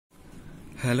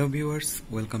Hello viewers,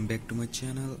 welcome back to my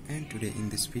channel, and today in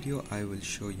this video I will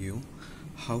show you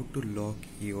how to lock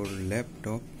your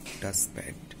laptop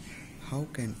touchpad. How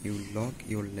can you lock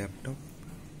your laptop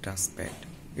touchpad?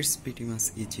 It's pretty much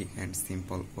easy and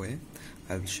simple way.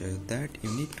 I will show you that.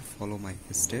 You need to follow my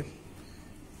step.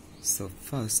 So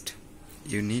first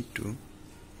you need to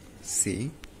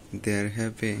see there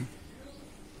have a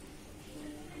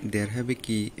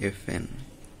key Fn.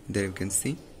 There you can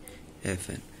see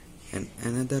Fn. And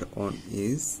another one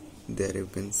is there you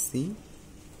can see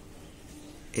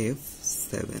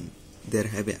F7. There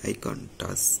have a icon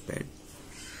touchpad.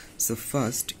 So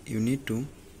first you need to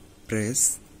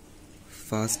press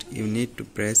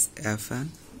Fn,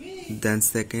 then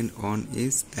second one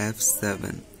is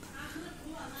F7.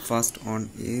 First one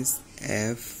is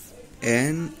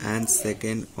Fn and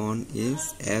second one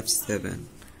is F7.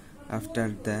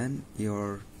 After then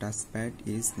your touchpad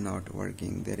is not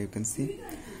working. There you can see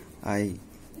I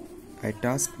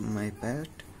touched my pad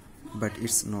but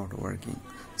it's not working.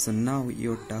 So now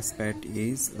your touchpad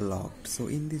is locked. So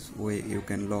in this way you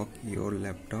can lock your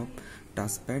laptop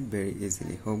touchpad very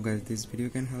easily. Hope guys this video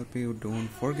can help you. Don't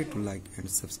forget to like and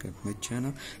subscribe my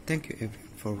channel. Thank you everyone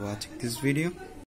for watching this video.